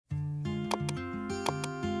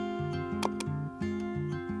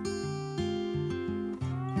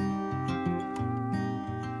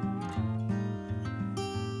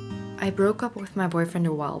I broke up with my boyfriend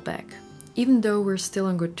a while back. Even though we're still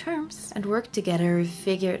on good terms and work together, we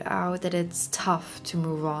figured out that it's tough to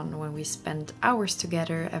move on when we spend hours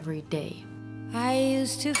together every day. I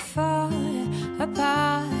used to fall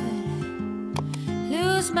apart,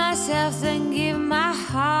 lose myself and give my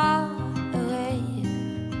heart away.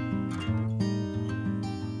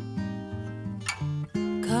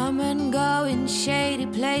 Come and go in shady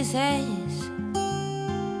places.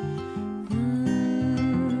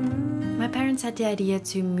 My parents had the idea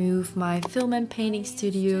to move my film and painting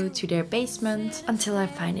studio to their basement until I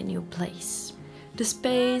find a new place. The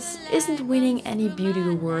space isn't winning any beauty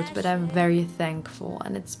awards, but I'm very thankful,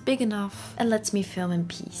 and it's big enough and lets me film in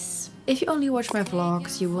peace. If you only watch my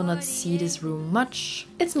vlogs, you will not see this room much.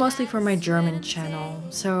 It's mostly for my German channel,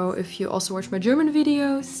 so if you also watch my German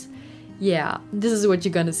videos, yeah, this is what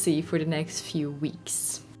you're gonna see for the next few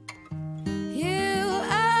weeks.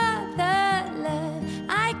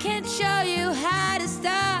 Show you how to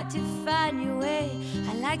start to find your way.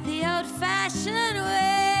 I like the old-fashioned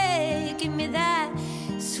way. You give me that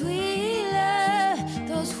sweet love,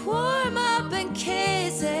 those warm up and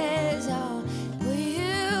kisses. Oh, well,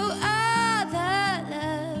 you are the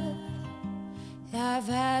love. Life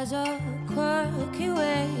has a quirky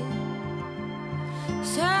way.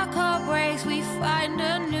 Circle breaks, we find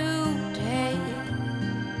a new day.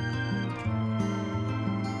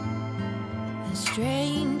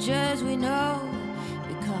 Strangers we know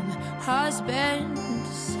become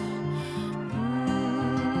husbands.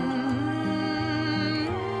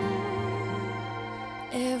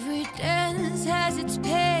 Every dance has its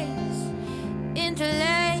pace,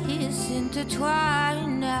 interlace,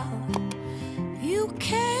 intertwine. Now you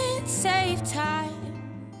can't save time.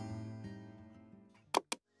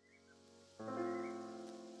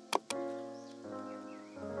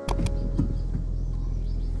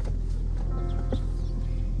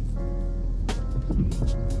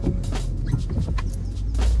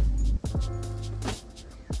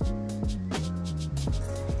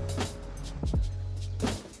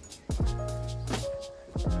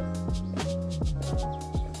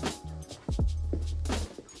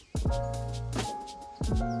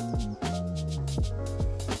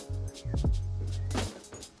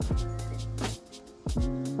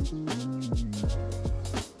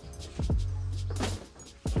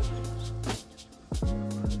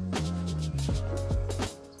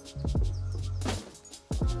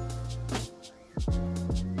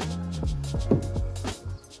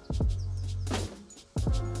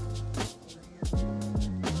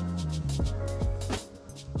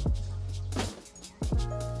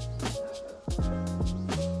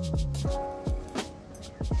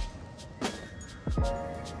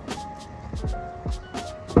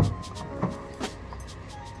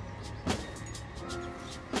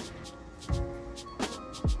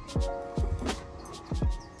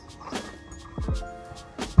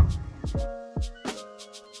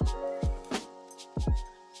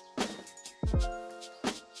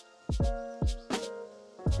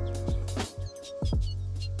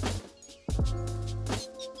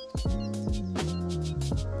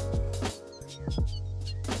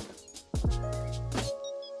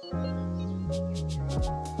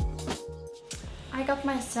 I got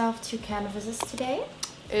myself 2 canvases today,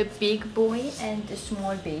 a big boy and a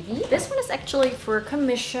small baby. This one is actually for a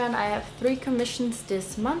commission. I have 3 commissions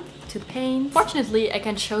this month to paint. Fortunately, I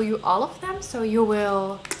can show you all of them, so you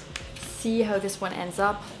will see how this one ends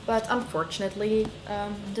up. But unfortunately,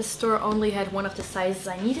 the store only had one of the sizes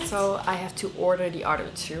I needed, so I have to order the other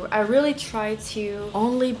 2. I really try to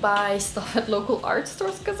only buy stuff at local art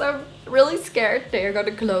stores because I'm really scared they're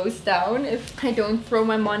gonna close down if I don't throw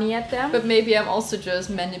my money at them. But maybe I'm also just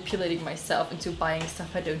manipulating myself into buying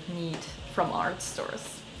stuff I don't need from art stores.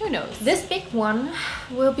 Who knows? This big one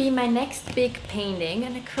will be my next big painting,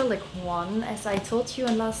 an acrylic one, as I told you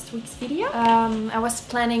in last week's video. I was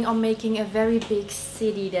planning on making a very big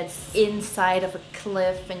city that's inside of a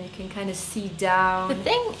cliff and you can kind of see down. The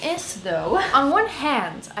thing is though, on one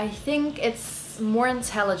hand, I think it's more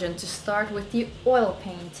intelligent to start with the oil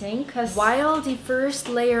painting, because while the first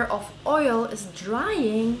layer of oil is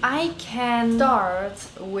drying, I can start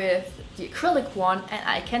with the acrylic one and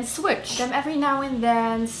I can switch them every now and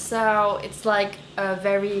then, so it's like a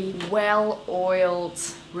very well-oiled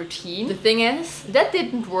routine. The thing is, that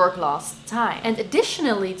didn't work last time, and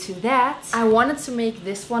additionally to that, I wanted to make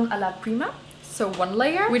this one a la prima, so 1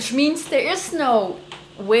 layer, which means there is no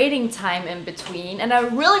waiting time in between, and I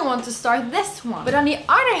really want to start this one. But on the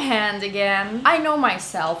other hand, again, I know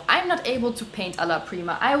myself, I'm not able to paint a la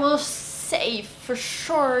prima. I will say for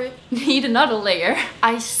sure need another layer.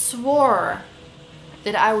 I swore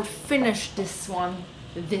that I would finish this one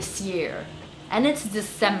this year. And it's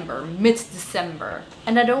December, mid-December.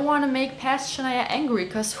 And I don't want to make past Shania angry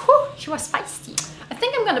because she was feisty. I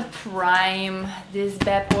think I'm gonna prime this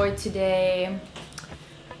bad boy today.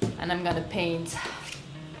 And I'm gonna paint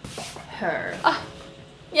her.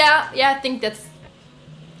 Yeah, I think that's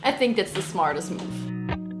the smartest move.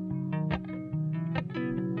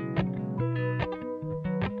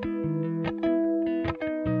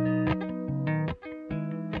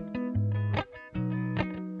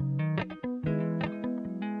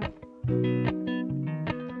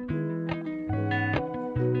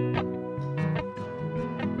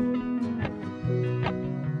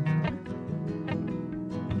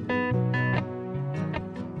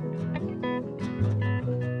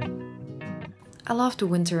 I love the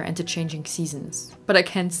winter and the changing seasons, but I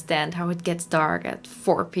can't stand how it gets dark at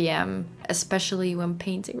 4 p.m, especially when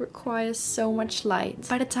painting requires so much light.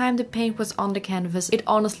 By the time the paint was on the canvas, it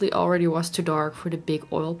honestly already was too dark for the big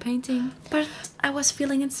oil painting. But I was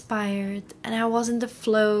feeling inspired and I was in the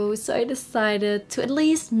flow, so I decided to at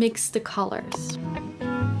least mix the colors.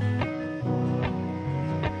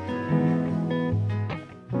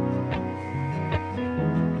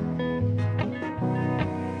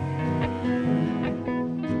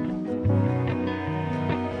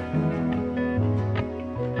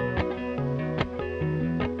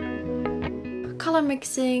 Color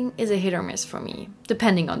mixing is a hit or miss for me,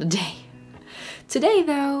 depending on the day. Today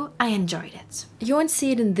though, I enjoyed it. You won't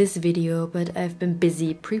see it in this video, but I've been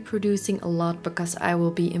busy pre-producing a lot because I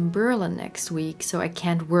will be in Berlin next week, so I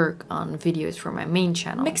can't work on videos for my main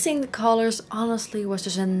channel. Mixing the colors honestly was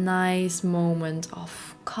just a nice moment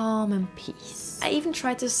of calm and peace. I even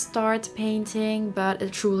tried to start painting, but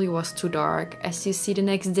it truly was too dark. As you see the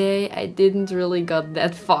next day, I didn't really got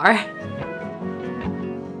that far.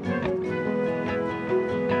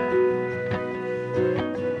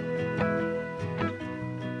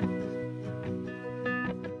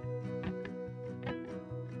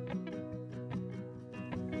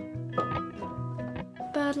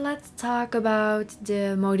 But let's talk about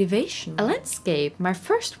the motivation. A landscape, my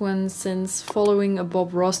first one since following a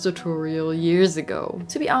Bob Ross tutorial years ago.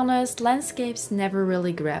 To be honest, landscapes never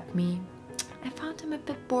really grabbed me. I found them a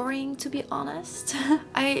bit boring, to be honest.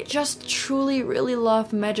 I just truly really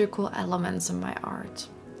love magical elements in my art.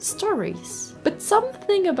 Stories. But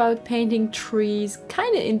something about painting trees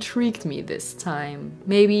kinda intrigued me this time.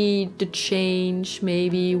 Maybe the change,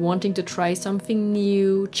 maybe wanting to try something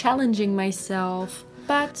new, challenging myself.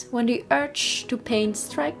 But when the urge to paint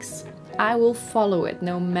strikes, I will follow it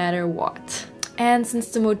no matter what. And since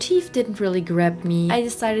the motif didn't really grab me, I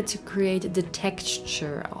decided to create the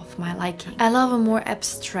texture of my liking. I love a more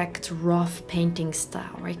abstract, rough painting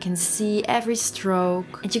style where you can see every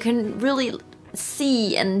stroke and you can really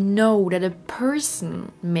see and know that a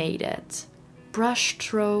person made it. Brush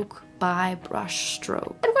stroke by brush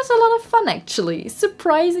stroke. It was a lot of fun actually,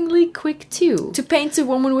 surprisingly quick too. To paint the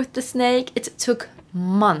woman with the snake, it took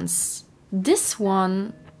months. This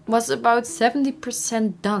one was about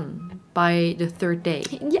 70% done by the third day.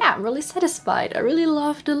 Yeah, I'm really satisfied. I really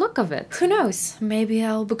love the look of it. Who knows, maybe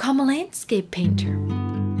I'll become a landscape painter.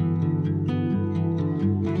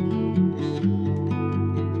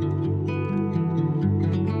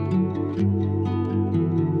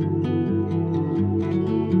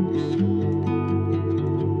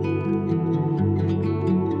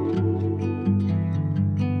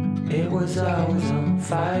 I was on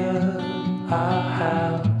fire, our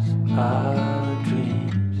house, our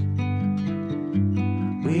dreams.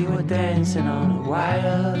 We were dancing on a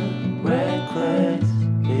wire, reckless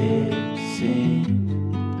it seemed.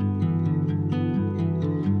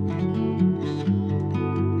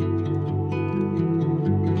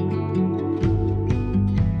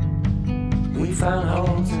 We found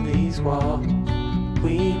holes in these walls,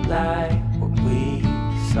 we like what we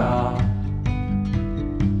saw.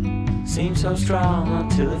 Seems so strong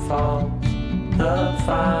until it falls, the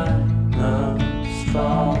final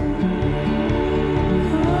straw. Oh,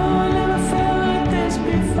 I never felt like this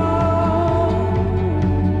before.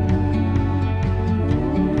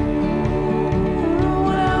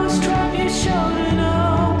 When I was struck, you showed an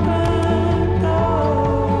open door.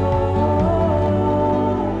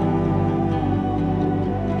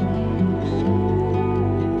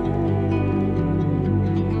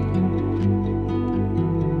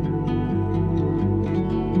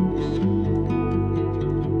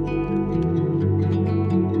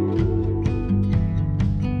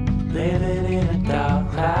 Living in a dark,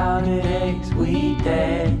 clouded haze, we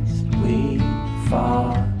danced, we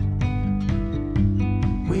fought.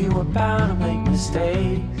 We were bound to make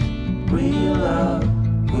mistakes, real love,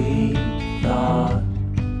 we thought.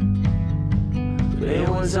 but it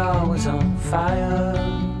was always on fire.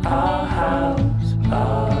 Our house,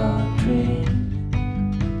 our dream.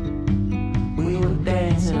 We were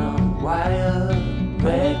dancing on wire,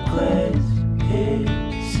 reckless it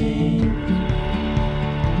seemed.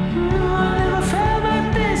 I never felt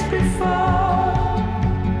like this before.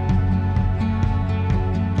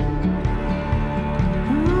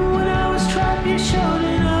 When I was trapped, you showed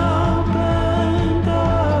an open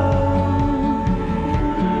door.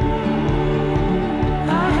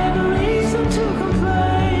 I had no reason to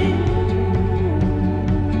complain.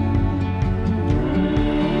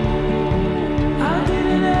 I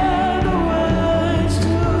didn't have the words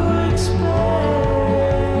to explain.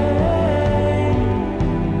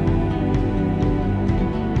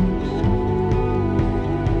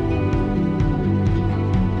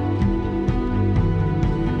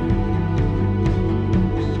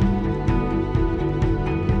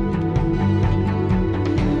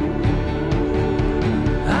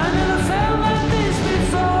 I never felt like this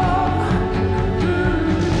before.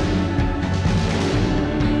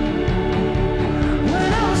 When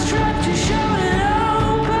I was trapped, you showed an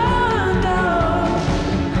open door.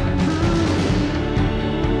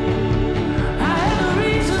 I had no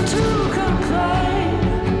reason to complain.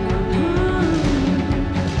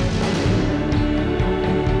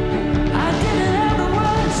 I didn't have the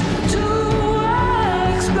words to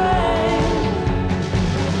explain.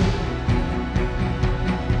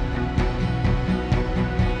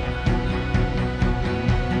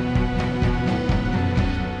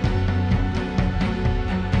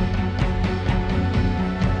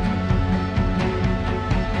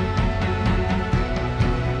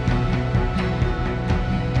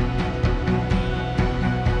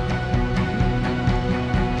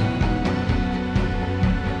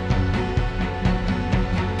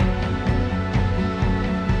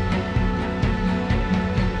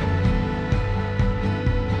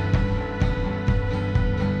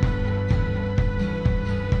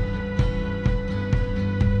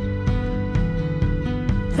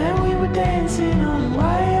 Then we were dancing on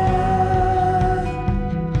wire.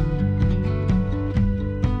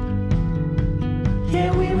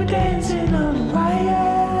 Yeah, we were dancing on wire.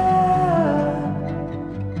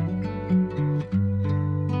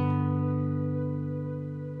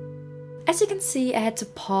 As you can see, I had to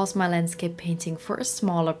pause my landscape painting for a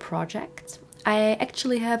smaller project. I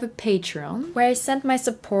actually have a Patreon where I send my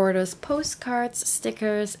supporters postcards,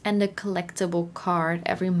 stickers and a collectible card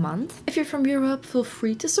every month. If you're from Europe, feel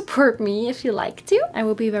free to support me if you like to. I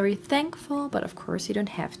will be very thankful, but of course you don't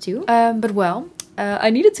have to. I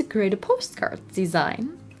needed to create a postcard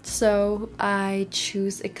design. So I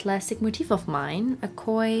choose a classic motif of mine, a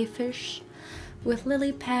koi fish with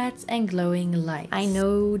lily pads and glowing lights. I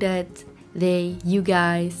know that you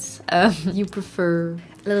guys, you prefer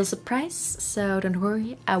a little surprise, so don't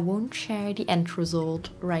worry, I won't share the end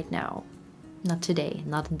result right now. Not today,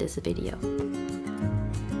 not in this video.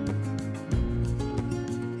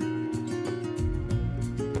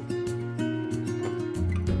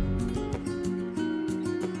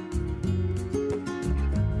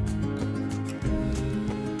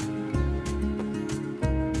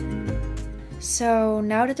 So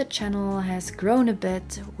now that the channel has grown a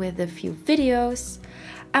bit with a few videos,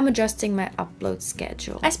 I'm adjusting my upload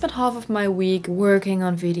schedule. I spent half of my week working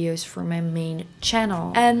on videos for my main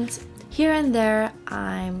channel, and here and there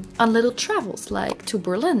I'm on little travels, like to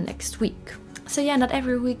Berlin next week. So yeah, not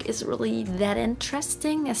every week is really that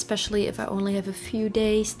interesting, especially if I only have a few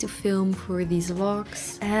days to film for these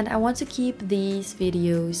vlogs. And I want to keep these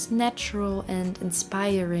videos natural and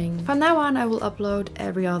inspiring. From now on I will upload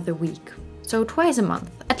every other week. So twice a month,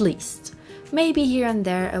 at least. Maybe here and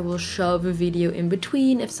there I will shove a video in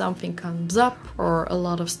between if something comes up or a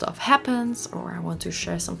lot of stuff happens or I want to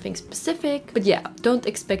share something specific. But yeah, don't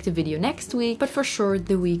expect a video next week, but for sure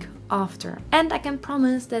the week after. And I can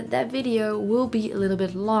promise that that video will be a little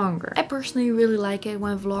bit longer. I personally really like it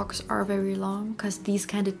when vlogs are very long, because these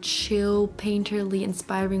kind of chill, painterly,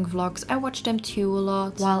 inspiring vlogs, I watch them too a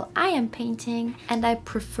lot while I am painting, and I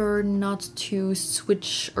prefer not to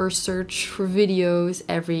switch or search for videos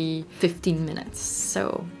every 15 minutes.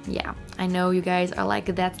 So yeah, I know you guys are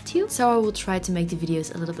like that too, so I will try to make the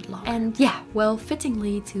videos a little bit longer. And yeah, well,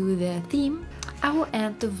 fittingly to the theme, I will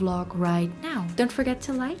end the vlog right now. Don't forget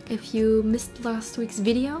to like. If you missed last week's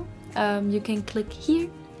video, you can click here.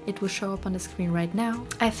 It will show up on the screen right now.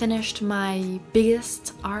 I finished my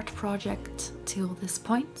biggest art project till this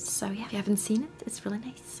point, so yeah, if you haven't seen it, it's really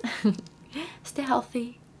nice. Stay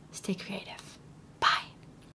healthy, stay creative.